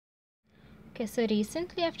Okay, so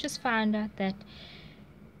recently I've just found out that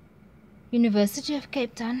University of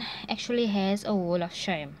Cape Town actually has a wall of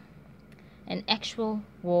shame. An actual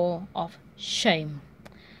wall of shame.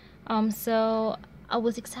 So I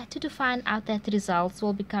was excited to find out that the results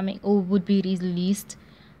will be coming or would be released.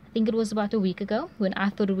 I think it was about a week ago when I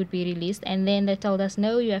thought it would be released, and then they told us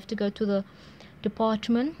no, you have to go to the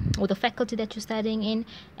department or the faculty that you're studying in,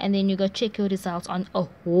 and then you go check your results on a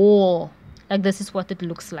wall. Like, this is what it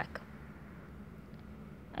looks like.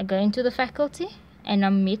 I go into the faculty and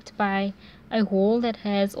I'm met by a wall that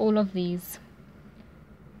has all of these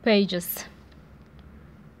pages.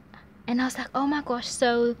 And I was like, oh my gosh,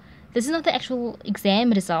 so this is not the actual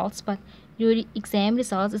exam results, but your exam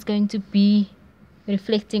results is going to be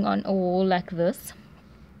reflecting on a wall like this.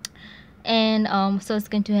 And so it's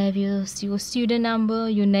going to have your student number,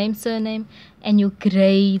 your name, surname, and your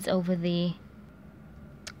grades over there.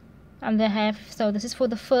 And they have, so this is for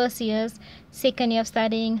the first years, second year of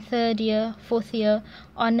studying, third year, fourth year,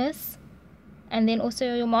 honors, and then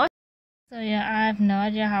also your mark. So yeah, I have no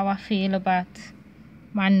idea how I feel about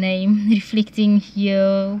my name reflecting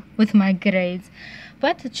here with my grades,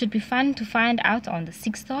 but it should be fun to find out on the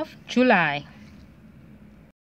 6th of July.